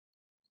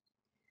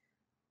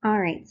All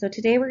right, so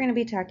today we're going to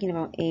be talking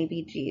about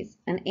ABGs.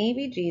 And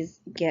ABGs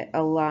get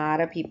a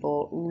lot of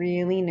people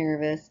really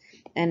nervous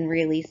and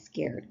really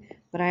scared.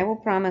 But I will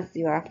promise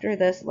you after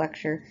this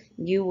lecture,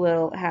 you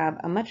will have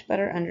a much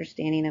better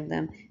understanding of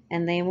them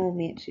and they will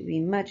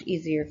be much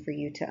easier for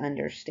you to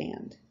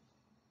understand.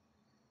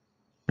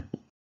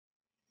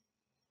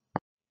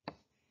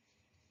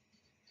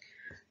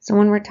 So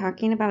when we're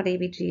talking about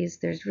ABGs,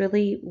 there's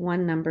really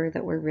one number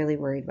that we're really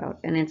worried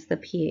about, and it's the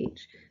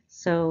pH.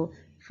 So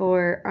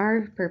for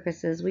our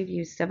purposes, we've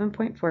used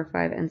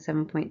 7.45 and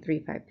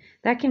 7.35.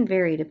 That can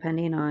vary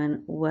depending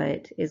on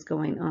what is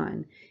going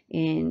on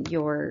in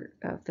your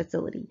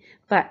facility,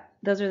 but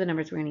those are the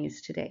numbers we're going to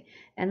use today.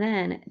 And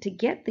then to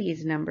get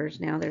these numbers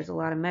now, there's a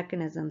lot of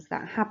mechanisms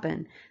that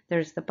happen.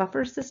 There's the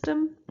buffer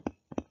system,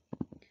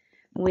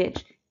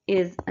 which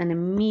is an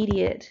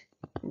immediate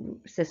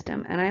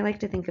system. And I like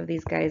to think of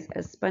these guys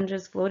as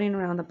sponges floating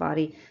around the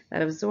body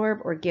that absorb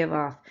or give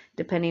off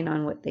depending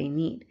on what they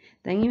need.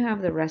 Then you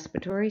have the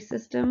respiratory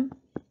system.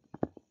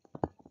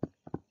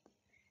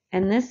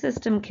 And this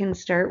system can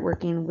start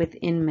working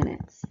within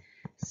minutes.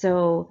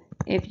 So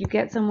if you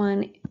get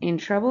someone in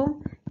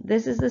trouble,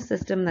 this is the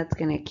system that's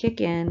going to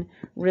kick in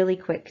really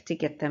quick to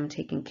get them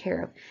taken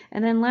care of.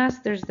 And then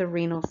last, there's the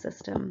renal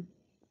system.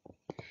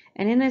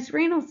 And in this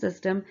renal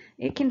system,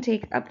 it can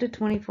take up to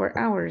 24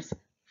 hours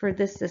for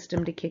this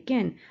system to kick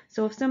in.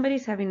 So if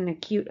somebody's having an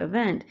acute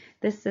event,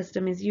 this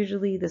system is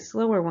usually the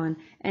slower one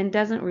and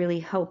doesn't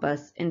really help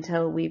us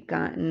until we've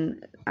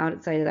gotten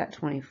outside of that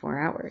 24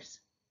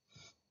 hours.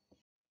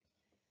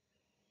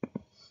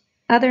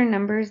 Other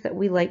numbers that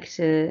we like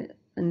to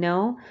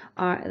know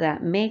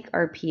that make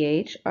our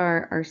pH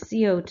are our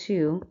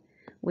CO2,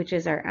 which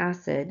is our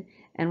acid,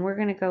 and we're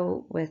going to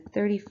go with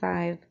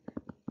 35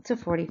 to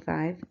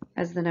 45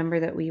 as the number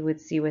that we would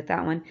see with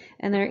that one,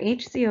 and our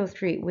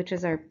HCO3, which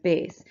is our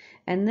base,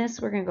 and this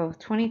we're going to go with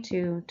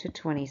 22 to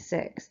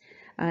 26.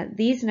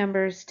 These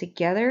numbers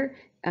together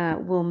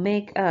will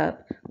make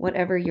up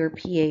whatever your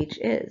pH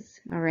is,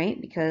 all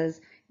right,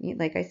 because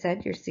like I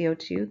said, your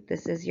CO2,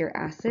 this is your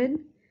acid,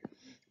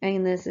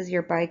 and this is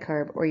your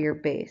bicarb or your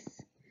base.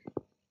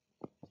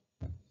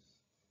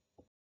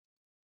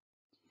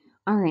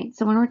 All right,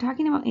 so when we're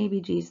talking about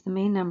ABGs, the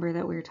main number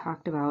that we're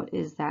talked about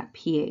is that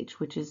pH,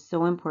 which is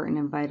so important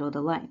and vital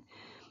to life.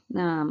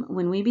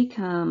 When we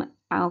become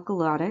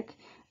alkalotic,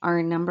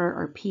 our number,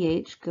 our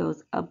pH,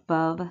 goes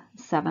above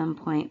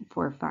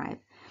 7.45.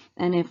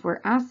 And if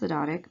we're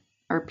acidotic,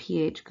 our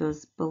pH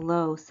goes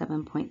below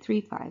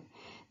 7.35.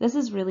 This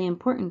is really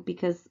important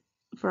because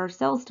for our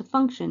cells to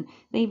function,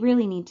 they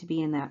really need to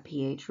be in that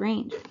pH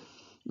range.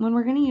 When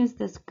we're going to use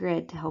this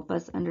grid to help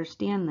us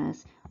understand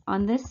this,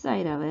 on this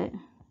side of it,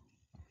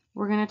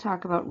 we're going to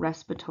talk about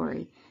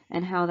respiratory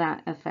and how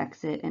that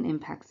affects it and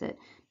impacts it.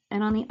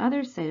 And on the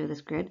other side of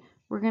this grid,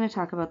 we're going to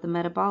talk about the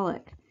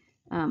metabolic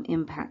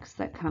impacts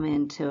that come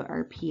into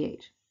our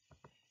pH.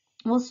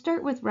 We'll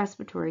start with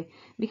respiratory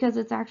because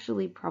it's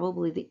actually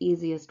probably the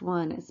easiest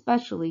one,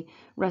 especially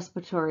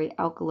respiratory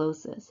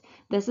alkalosis.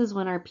 This is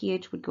when our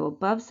pH would go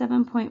above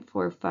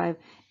 7.45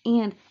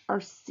 and our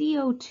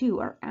CO2,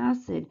 our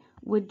acid,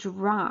 would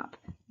drop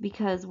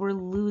because we're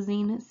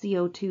losing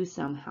CO2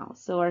 somehow.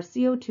 So our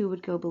CO2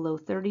 would go below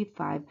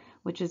 35,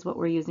 which is what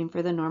we're using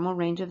for the normal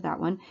range of that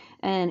one,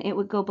 and it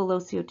would go below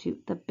CO2.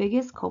 The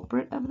biggest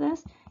culprit of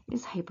this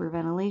is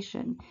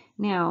hyperventilation.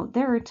 Now,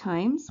 there are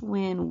times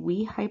when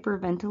we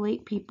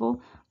hyperventilate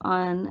people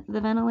on the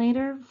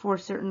ventilator for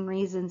certain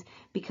reasons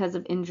because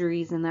of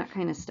injuries and that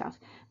kind of stuff,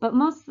 but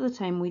most of the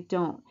time we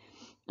don't.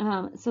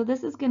 So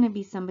this is going to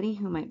be somebody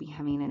who might be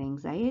having an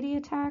anxiety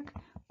attack,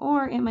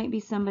 or it might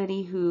be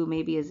somebody who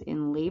maybe is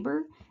in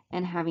labor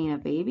and having a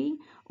baby,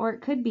 or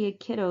it could be a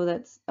kiddo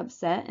that's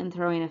upset and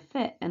throwing a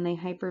fit and they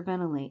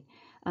hyperventilate.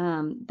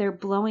 They're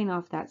blowing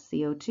off that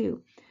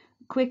CO2.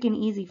 Quick and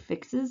easy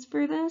fixes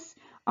for this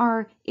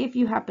are if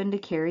you happen to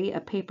carry a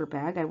paper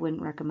bag, I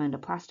wouldn't recommend a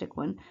plastic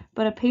one,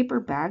 but a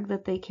paper bag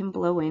that they can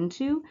blow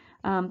into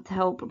to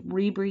help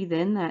rebreathe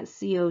in that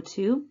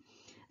CO2.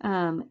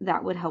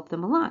 That would help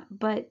them a lot.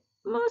 But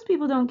most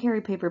people don't carry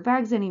paper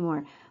bags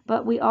anymore,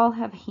 but we all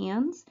have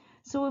hands.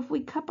 So if we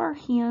cup our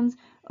hands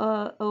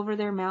over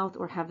their mouth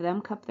or have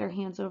them cup their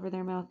hands over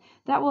their mouth,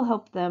 that will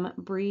help them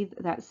breathe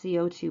that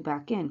CO2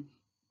 back in.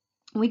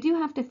 We do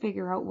have to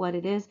figure out what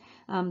it is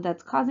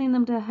that's causing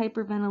them to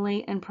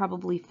hyperventilate and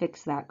probably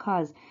fix that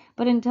cause.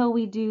 But until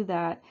we do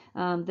that,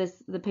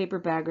 the paper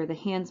bag or the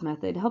hands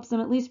method helps them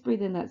at least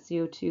breathe in that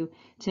CO2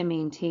 to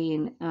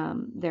maintain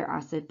their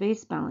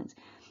acid-base balance.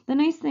 The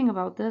nice thing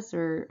about this,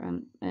 or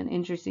an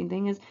interesting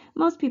thing, is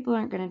most people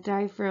aren't going to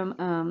die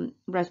from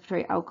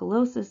respiratory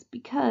alkalosis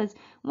because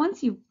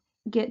once you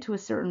get to a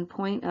certain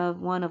point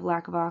of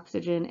lack of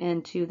oxygen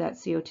and two, that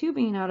CO2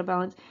 being out of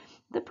balance,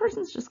 the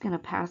person's just going to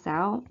pass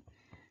out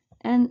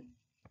and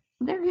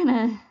they're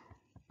going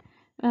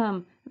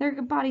to,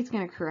 their body's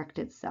going to correct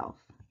itself.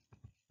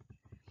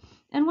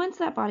 And once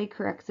that body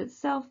corrects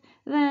itself,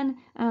 then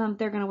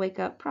they're going to wake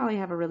up, probably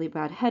have a really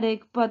bad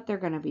headache, but they're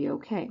going to be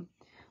okay.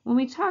 When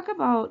we talk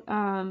about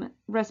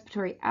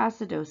respiratory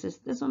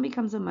acidosis, this one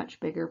becomes a much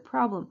bigger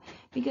problem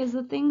because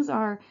the things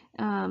are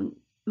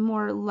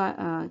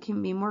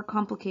can be more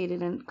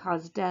complicated and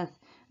cause death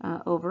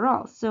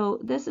overall. So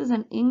this is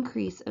an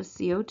increase of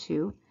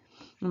CO2.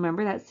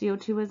 Remember that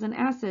CO2 is an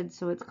acid,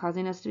 so it's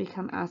causing us to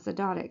become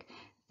acidotic.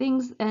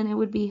 And it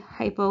would be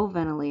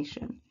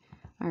hypoventilation.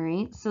 All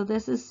right, so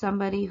this is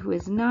somebody who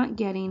is not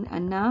getting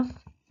enough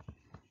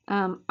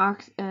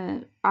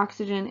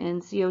oxygen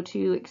and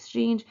CO2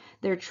 exchange.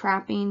 They're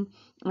trapping.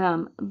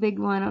 Big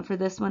one for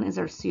this one is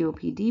our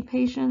COPD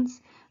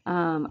patients.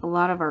 A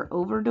lot of our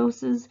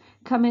overdoses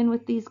come in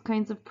with these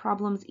kinds of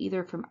problems,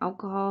 either from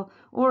alcohol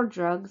or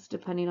drugs,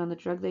 depending on the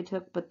drug they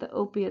took. But the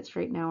opiates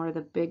right now are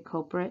the big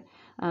culprit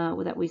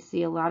that we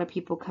see a lot of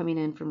people coming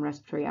in from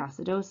respiratory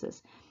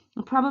acidosis.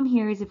 The problem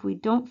here is if we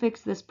don't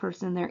fix this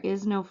person, there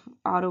is no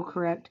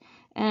autocorrect,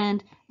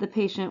 and the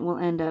patient will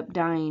end up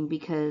dying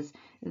because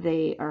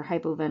they are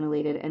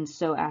hypoventilated and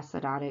so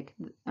acidotic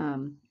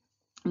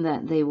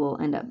that they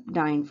will end up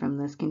dying from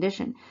this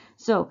condition.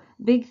 So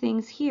big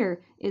things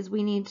here is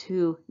we need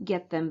to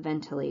get them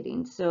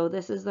ventilating. So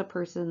this is the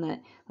person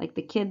that, like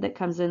the kid that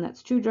comes in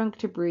that's too drunk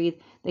to breathe,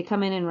 they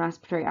come in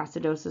respiratory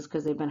acidosis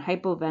because they've been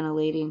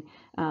hypoventilating.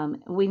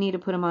 We need to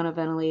put them on a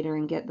ventilator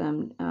and get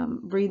them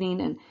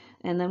breathing,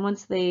 and then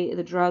once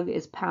the drug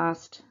is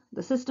past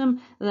the system,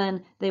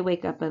 then they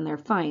wake up and they're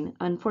fine.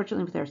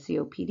 Unfortunately, with our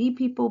COPD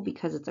people,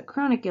 because it's a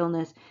chronic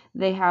illness,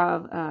 they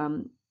have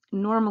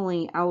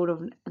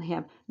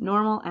have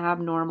normal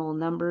abnormal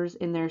numbers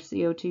in their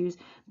CO2s,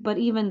 but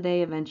even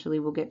they eventually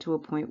will get to a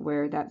point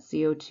where that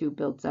CO2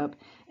 builds up,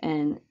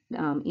 and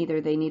either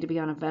they need to be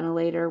on a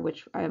ventilator,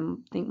 which I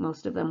think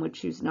most of them would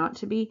choose not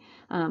to be,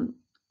 or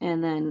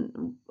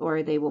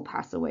they will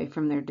pass away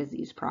from their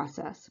disease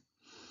process.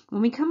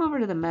 When we come over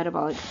to the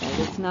metabolic side,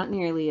 it's not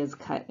nearly as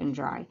cut and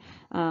dry.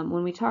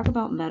 When we talk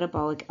about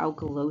metabolic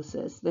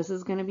alkalosis, this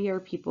is going to be our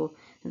people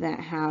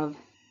that have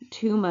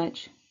too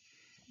much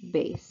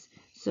base.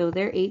 So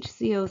their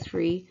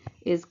HCO3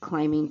 is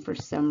climbing for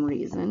some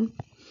reason,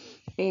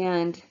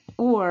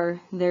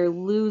 or they're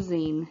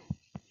losing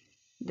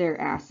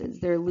their acids.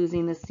 They're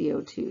losing the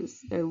CO2s.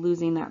 They're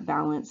losing that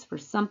balance, for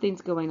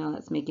something's going on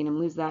that's making them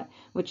lose that,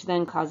 which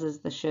then causes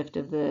the shift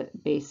of the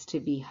base to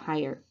be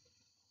higher.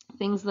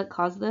 Things that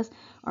cause this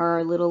are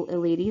our little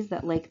ladies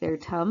that like their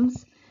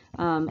Tums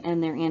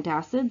and their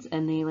antacids,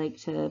 and they like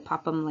to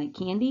pop them like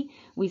candy.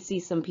 We see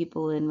some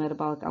people in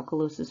metabolic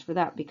alkalosis for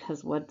that,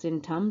 because what's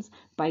in Tums?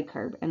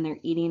 Bicarb, and they're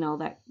eating all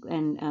that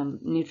and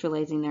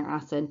neutralizing their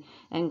acid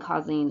and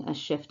causing a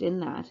shift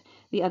in that.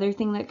 The other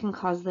thing that can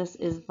cause this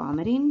is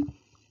vomiting.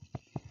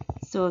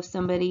 So if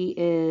somebody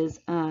is,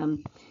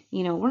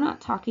 we're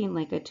not talking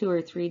like a 2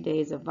 or 3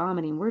 days of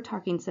vomiting. We're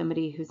talking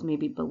somebody who's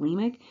maybe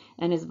bulimic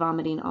and is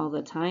vomiting all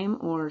the time,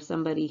 or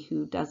somebody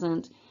who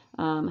doesn't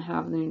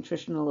have the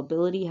nutritional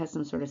ability, has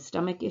some sort of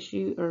stomach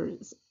issues,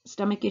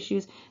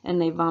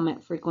 and they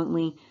vomit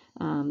frequently.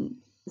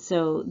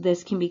 So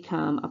this can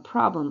become a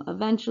problem.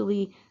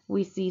 Eventually,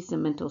 we see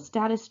some mental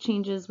status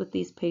changes with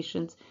these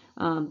patients.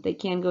 They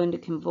can go into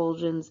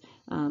convulsions,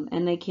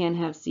 and they can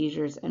have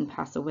seizures and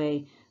pass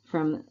away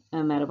from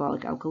a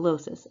metabolic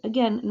alkalosis.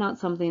 Again, not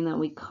something that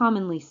we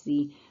commonly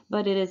see,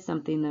 but it is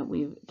something that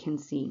we can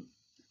see.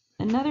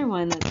 Another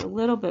one that's a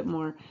little bit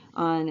more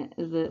on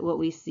what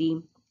we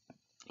see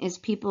is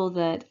people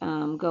that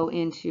go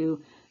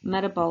into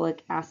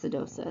metabolic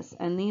acidosis.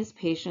 And these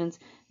patients,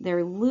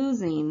 they're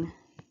losing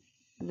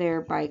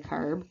their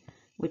bicarb,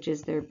 which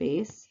is their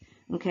base,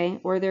 okay,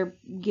 or they're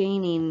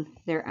gaining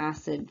their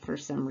acid for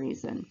some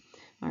reason.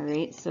 All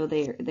right, so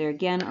they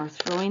again are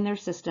throwing their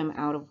system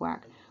out of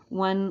whack.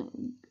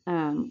 One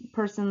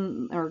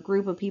person or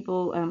group of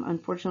people,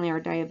 unfortunately, are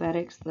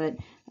diabetics that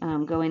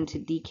go into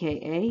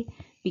DKA,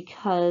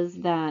 because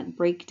that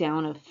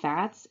breakdown of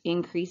fats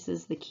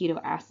increases the keto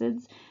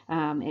acids.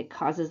 It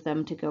causes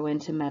them to go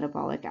into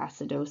metabolic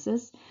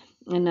acidosis.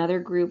 Another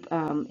group,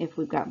 if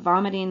we've got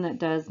vomiting that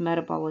does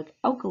metabolic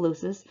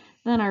alkalosis,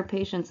 then our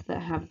patients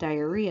that have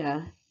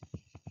diarrhea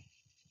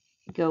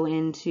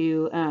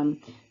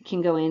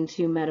can go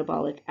into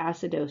metabolic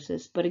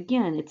acidosis. But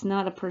again, it's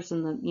not a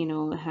person that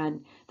had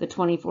the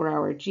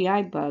 24-hour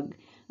GI bug.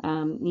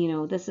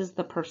 This is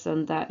the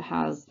person that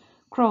has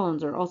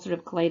Crohn's or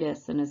ulcerative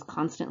colitis and is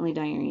constantly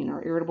diarrheaing,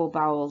 or irritable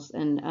bowels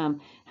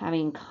and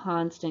having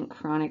constant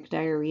chronic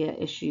diarrhea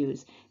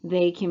issues.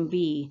 They can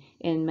be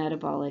in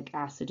metabolic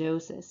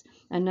acidosis.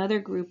 Another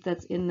group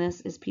that's in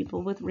this is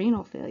people with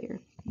renal failure,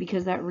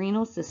 because that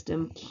renal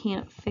system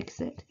can't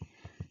fix it.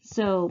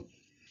 So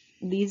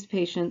these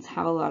patients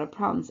have a lot of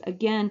problems.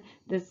 Again,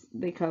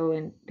 they go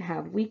and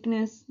have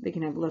weakness, they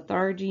can have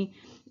lethargy,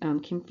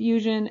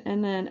 confusion,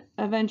 and then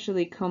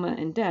eventually coma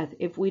and death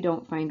if we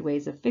don't find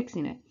ways of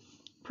fixing it.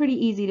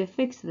 Pretty easy to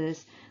fix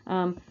this.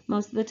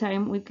 Most of the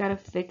time we've got to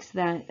fix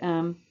that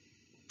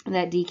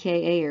that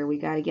DKA, or we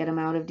got to get them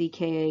out of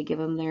DKA, give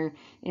them their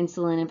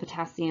insulin and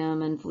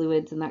potassium and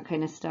fluids and that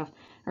kind of stuff.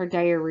 Our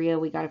diarrhea,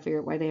 we got to figure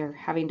out why they are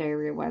having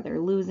diarrhea, why they're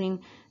losing.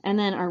 And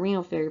then our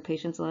renal failure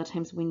patients, a lot of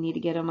times we need to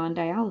get them on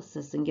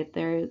dialysis and get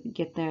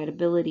that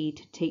ability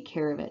to take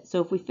care of it. So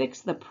if we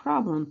fix the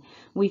problem,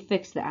 we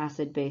fix the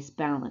acid-base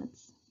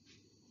balance.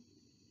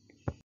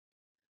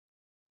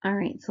 All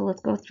right, so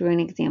let's go through an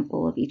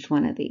example of each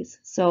one of these.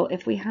 So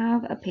if we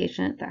have a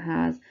patient that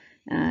has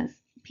a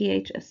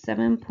pH of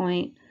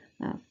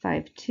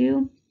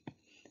 7.52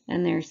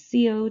 and their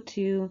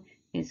CO2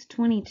 is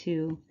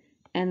 22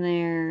 and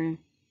their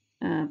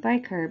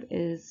bicarb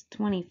is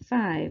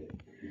 25,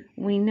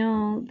 we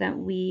know that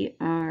we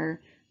are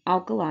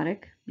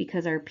alkalotic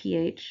because our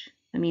pH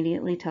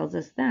immediately tells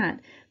us that.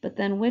 But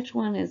then which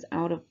one is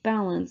out of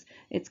balance?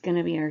 It's going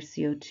to be our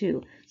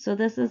CO2. So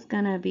this is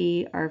going to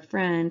be our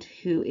friend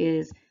who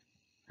is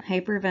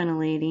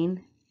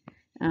hyperventilating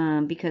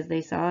because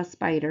they saw a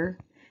spider,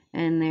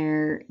 and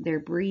they're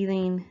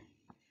breathing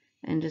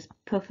and just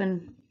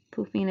poofing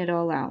it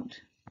all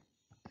out,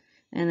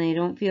 and they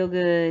don't feel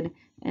good,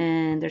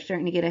 and they're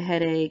starting to get a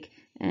headache,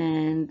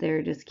 and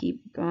they're just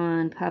keep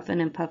on puffing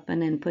and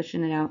puffing and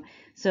pushing it out.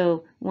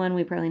 So one,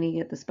 we probably need to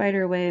get the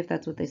spider away if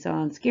that's what they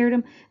saw and scared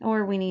them,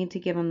 or we need to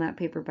give them that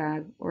paper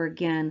bag, or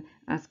again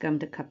ask them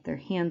to cup their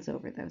hands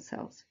over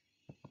themselves.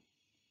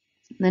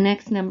 The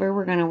next number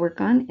we're going to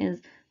work on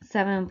is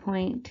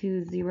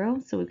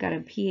 7.20. So we've got a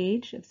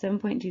pH of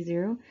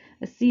 7.20,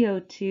 a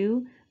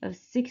CO2 of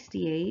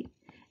 68,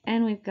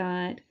 and we've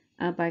got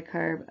a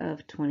bicarb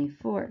of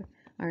 24.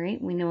 All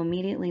right, we know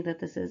immediately that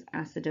this is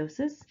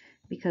acidosis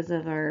because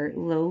of our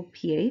low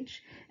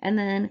pH. And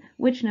then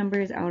which number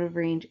is out of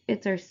range?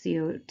 It's our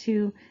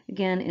CO2,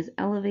 again, is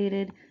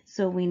elevated.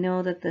 So we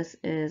know that this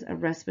is a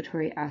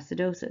respiratory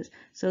acidosis.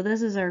 So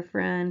this is our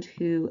friend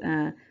who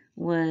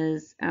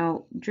was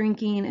out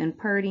drinking and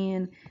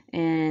partying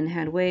and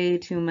had way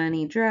too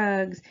many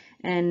drugs,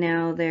 and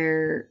now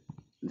they're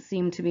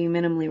seem to be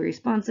minimally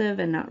responsive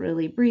and not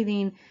really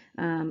breathing,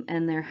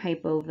 and they're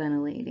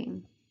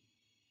hypoventilating.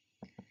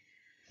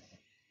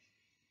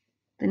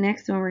 The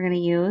next one we're going to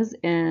use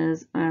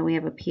is we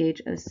have a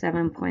pH of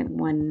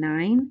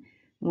 7.19.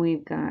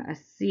 We've got a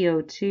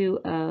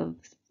CO2 of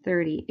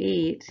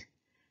 38.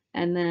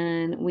 And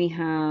then we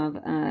have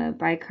a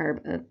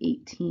bicarb of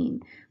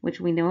 18, which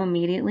we know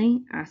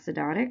immediately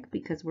acidotic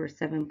because we're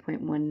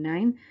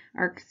 7.19.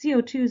 Our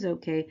CO2 is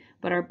okay,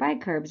 but our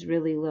bicarb is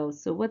really low.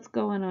 So what's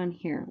going on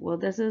here? Well,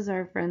 this is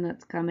our friend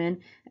that's come in,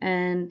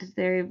 and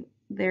they're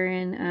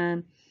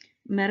in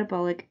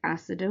metabolic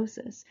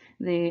acidosis.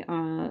 They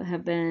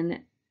have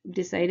been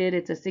decided,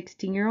 it's a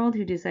 16-year-old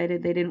who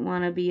decided they didn't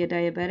want to be a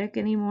diabetic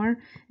anymore,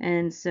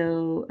 and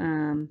so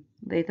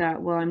they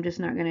thought, well, I'm just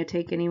not going to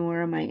take any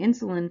more of my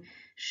insulin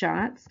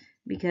shots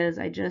because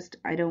I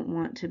don't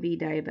want to be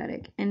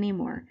diabetic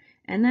anymore.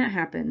 And that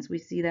happens. We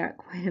see that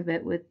quite a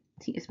bit with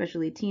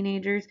especially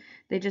teenagers.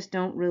 They just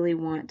don't really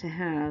want to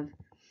have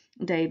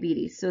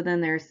diabetes. So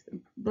then their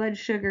blood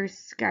sugars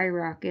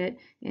skyrocket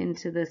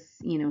into the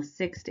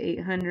 600 to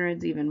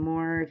 800s, even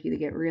more if you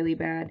get really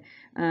bad,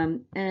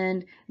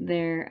 and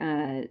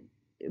their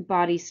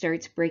body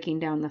starts breaking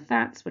down the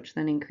fats, which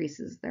then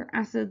increases their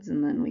acids,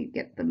 and then we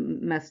get the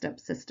messed up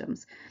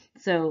systems.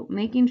 So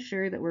making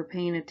sure that we're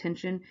paying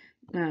attention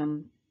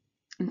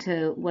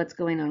to what's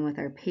going on with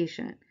our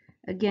patient.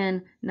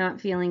 Again, not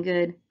feeling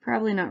good,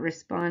 probably not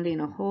responding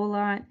a whole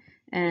lot,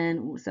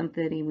 and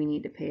something we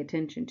need to pay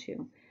attention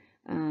to.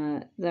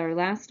 Our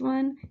last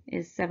one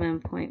is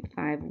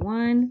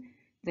 7.51.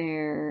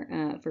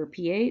 For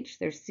pH,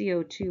 their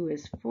CO2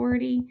 is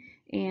 40,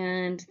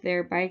 and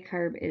their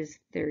bicarb is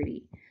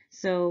 30.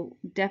 So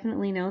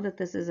definitely know that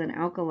this is an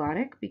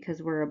alkalotic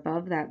because we're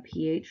above that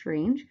pH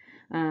range.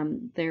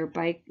 Their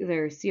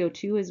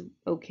CO2 is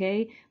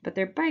okay, but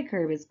their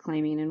bicarb is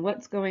climbing. And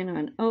what's going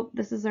on? Oh,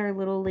 this is our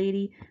little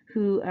lady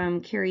who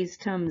carries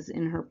Tums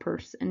in her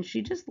purse, and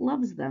she just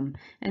loves them.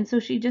 And so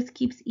she just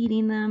keeps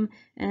eating them,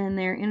 and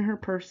they're in her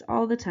purse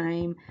all the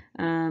time.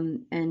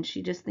 And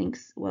she just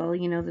thinks, well,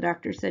 the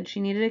doctor said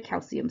she needed a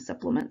calcium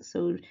supplement,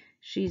 so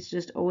she's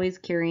just always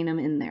carrying them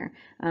in there.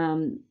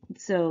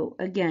 So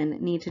again,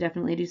 need to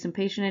definitely do some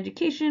patient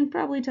education,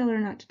 probably tell her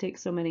not to take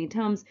so many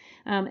Tums,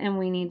 and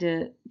we need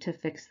to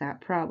fix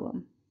that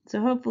problem. So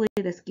hopefully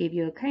this gave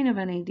you a kind of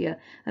an idea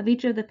of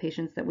each of the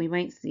patients that we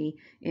might see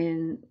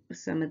in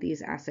some of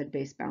these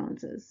acid-base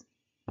balances.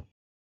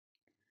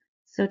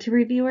 So to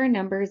review our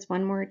numbers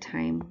one more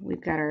time,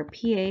 we've got our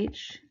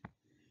pH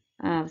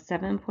of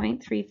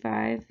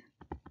 7.35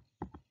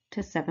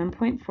 to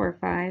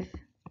 7.45.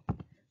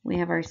 We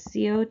have our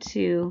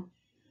CO2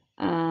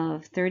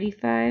 of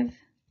 35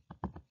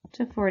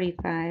 to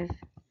 45,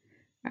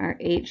 our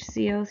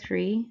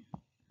HCO3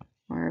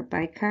 or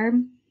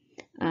bicarb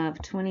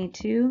of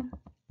 22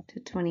 to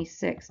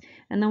 26.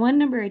 And the one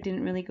number I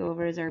didn't really go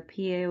over is our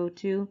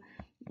PaO2,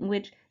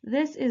 which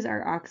this is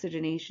our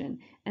oxygenation.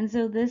 And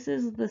so this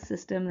is the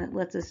system that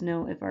lets us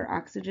know if our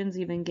oxygen's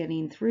even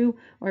getting through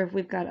or if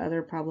we've got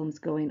other problems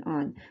going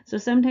on. So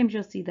sometimes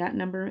you'll see that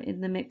number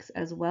in the mix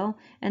as well.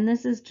 And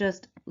this is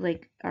just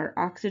like our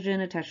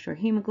oxygen attached to our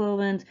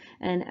hemoglobins.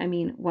 And I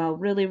mean, while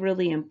really,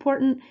 really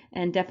important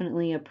and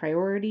definitely a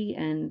priority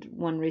and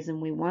one reason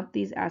we want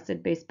these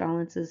acid-base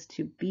balances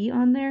to be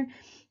on there,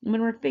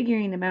 when we're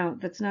figuring them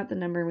out, that's not the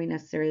number we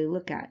necessarily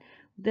look at.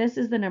 This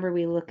is the number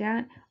we look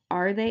at.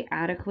 Are they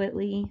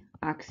adequately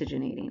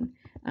oxygenating?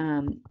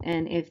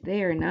 And if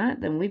they are not,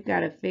 then we've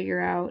got to figure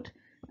out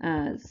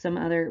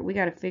we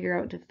got to figure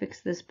out to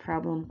fix this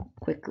problem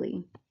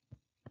quickly.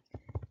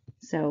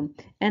 So,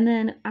 and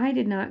then I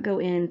did not go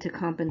into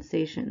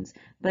compensations,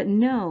 but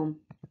know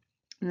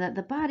that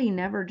the body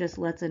never just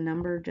lets a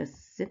number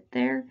just sit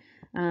there.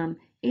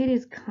 It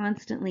is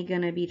constantly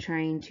going to be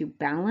trying to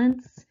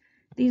balance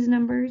these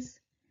numbers.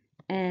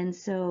 And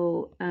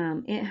so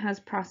it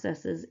has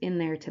processes in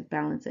there to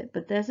balance it.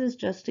 But this is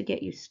just to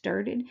get you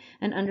started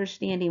and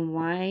understanding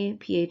why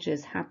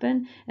pHs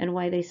happen and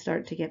why they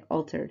start to get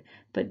altered.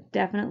 But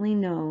definitely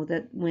know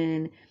that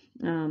when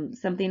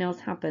something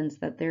else happens,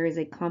 that there is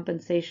a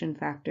compensation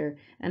factor,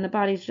 and the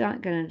body's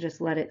not going to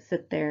just let it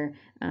sit there.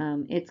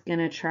 It's going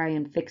to try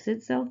and fix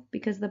itself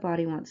because the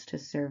body wants to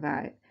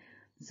survive.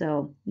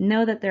 So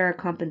know that there are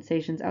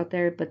compensations out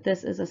there, but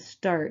this is a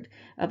start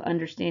of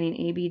understanding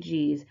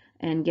ABGs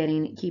and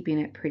keeping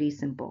it pretty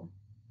simple.